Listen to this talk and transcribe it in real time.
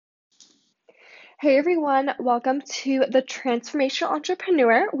Hey everyone, welcome to the Transformational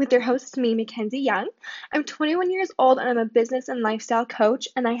Entrepreneur with your host, me, Mackenzie Young. I'm 21 years old and I'm a business and lifestyle coach,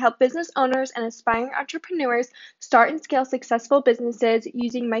 and I help business owners and aspiring entrepreneurs start and scale successful businesses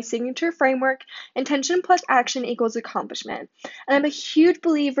using my signature framework, intention plus action equals accomplishment. And I'm a huge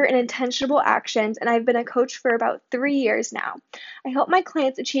believer in intentionable actions, and I've been a coach for about 3 years now. I help my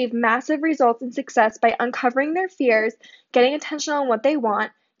clients achieve massive results and success by uncovering their fears, getting attention on what they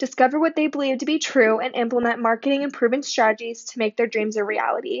want, discover what they believe to be true, and implement marketing and proven strategies to make their dreams a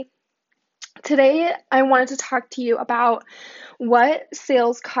reality. Today, I wanted to talk to you about what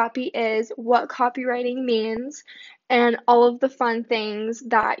sales copy is, what copywriting means, and all of the fun things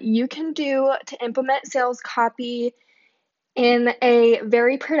that you can do to implement sales copy in a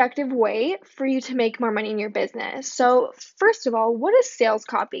very productive way for you to make more money in your business. So, first of all, what is sales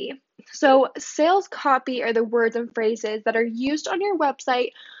copy? So, sales copy are the words and phrases that are used on your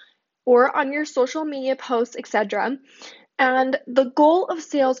website or on your social media posts, etc. And the goal of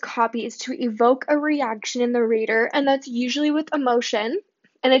sales copy is to evoke a reaction in the reader, and that's usually with emotion,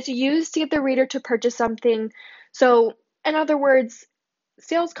 and it's used to get the reader to purchase something. So, in other words,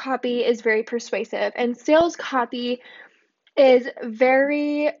 sales copy is very persuasive, and sales copy is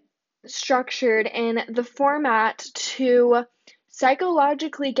very structured in the format to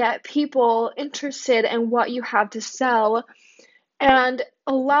psychologically get people interested in what you have to sell and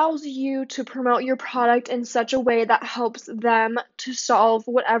allows you to promote your product in such a way that helps them to solve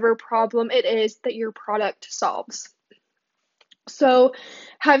whatever problem it is that your product solves. So,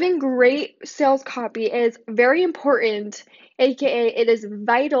 having great sales copy is very important, aka, it is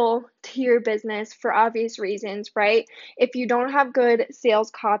vital to your business for obvious reasons, right? If you don't have good sales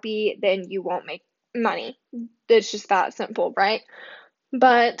copy, then you won't make money. It's just that simple, right?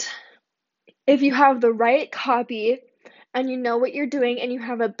 But if you have the right copy and you know what you're doing and you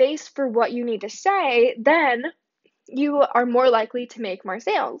have a base for what you need to say, then you are more likely to make more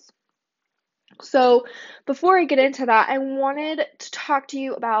sales. So, before I get into that, I wanted to talk to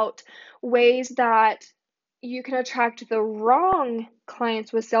you about ways that you can attract the wrong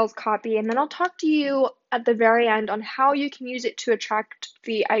clients with sales copy, and then I'll talk to you at the very end on how you can use it to attract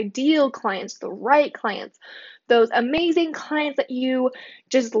the ideal clients, the right clients, those amazing clients that you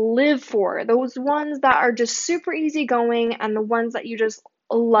just live for, those ones that are just super easygoing and the ones that you just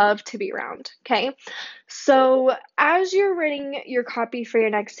love to be around. Okay. So, as you're writing your copy for your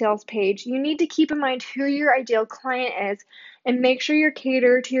next sales page, you need to keep in mind who your ideal client is and make sure you're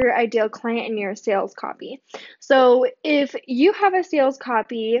catered to your ideal client in your sales copy. So, if you have a sales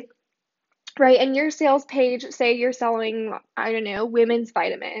copy, right, and your sales page, say you're selling, I don't know, women's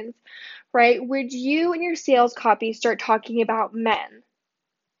vitamins, right, would you in your sales copy start talking about men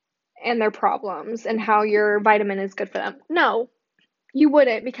and their problems and how your vitamin is good for them? No, you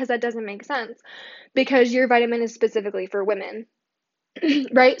wouldn't, because that doesn't make sense, because your vitamin is specifically for women,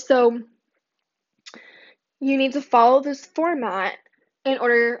 right? So you need to follow this format in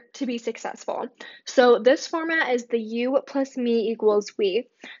order to be successful. So this format is the you plus me equals we.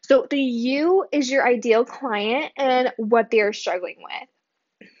 So the you is your ideal client and what they're struggling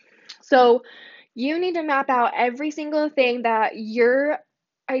with. So you need to map out every single thing that your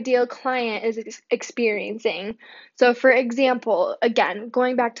ideal client is experiencing. So for example, again,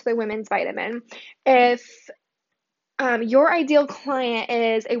 going back to the women's vitamin, if your ideal client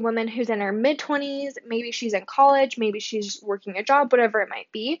is a woman who's in her mid 20s, maybe she's in college, maybe she's working a job, whatever it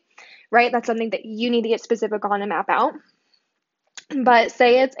might be, right? That's something that you need to get specific on and map out. But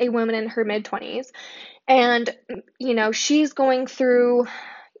say it's a woman in her mid 20s and she's going through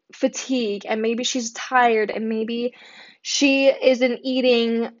fatigue and maybe she's tired and maybe she isn't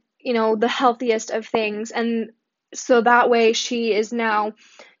eating, the healthiest of things, and so that way she is now,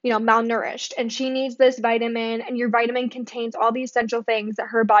 malnourished, and she needs this vitamin, and your vitamin contains all the essential things that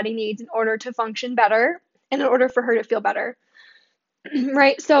her body needs in order to function better and in order for her to feel better.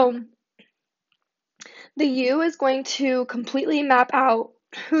 Right? So the you is going to completely map out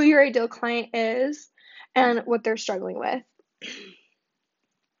who your ideal client is and what they're struggling with.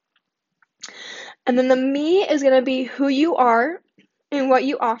 And then the me is going to be who you are and what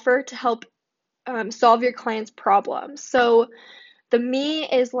you offer to help solve your client's problems. So the me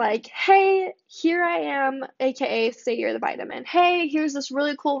is like, hey, here I am, aka say you're the vitamin. Hey, here's this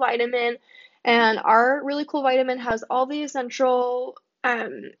really cool vitamin, and our really cool vitamin has all the essential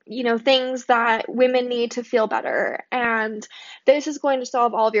things that women need to feel better, and this is going to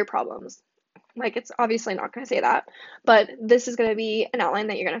solve all of your problems. Like, it's obviously not going to say that, but this is going to be an outline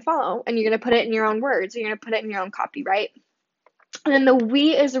that you're going to follow, and you're going to put it in your own words, you're going to put it in your own copy, right? And then the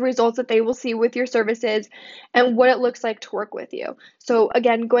we is the results that they will see with your services and what it looks like to work with you. So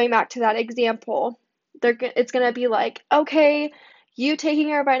again, going back to that example, it's going to be like, okay, you taking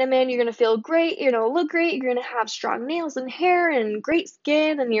your vitamin, you're going to feel great, you're going to look great, you're going to have strong nails and hair and great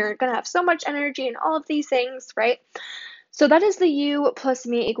skin, and you're going to have so much energy and all of these things, right? So that is the you plus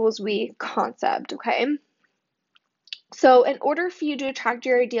me equals we concept, okay? So, in order for you to attract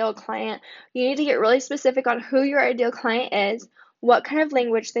your ideal client, you need to get really specific on who your ideal client is, what kind of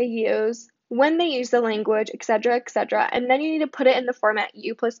language they use, when they use the language, etc., etc. And then you need to put it in the format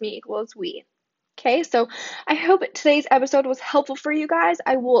you plus me equals we. Okay, so I hope today's episode was helpful for you guys.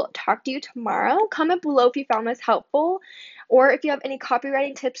 I will talk to you tomorrow. Comment below if you found this helpful, or if you have any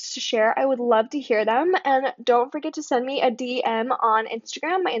copywriting tips to share. I would love to hear them. And don't forget to send me a DM on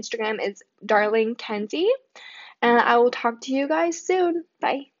Instagram. My Instagram is darlingkenzie. And I will talk to you guys soon.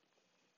 Bye.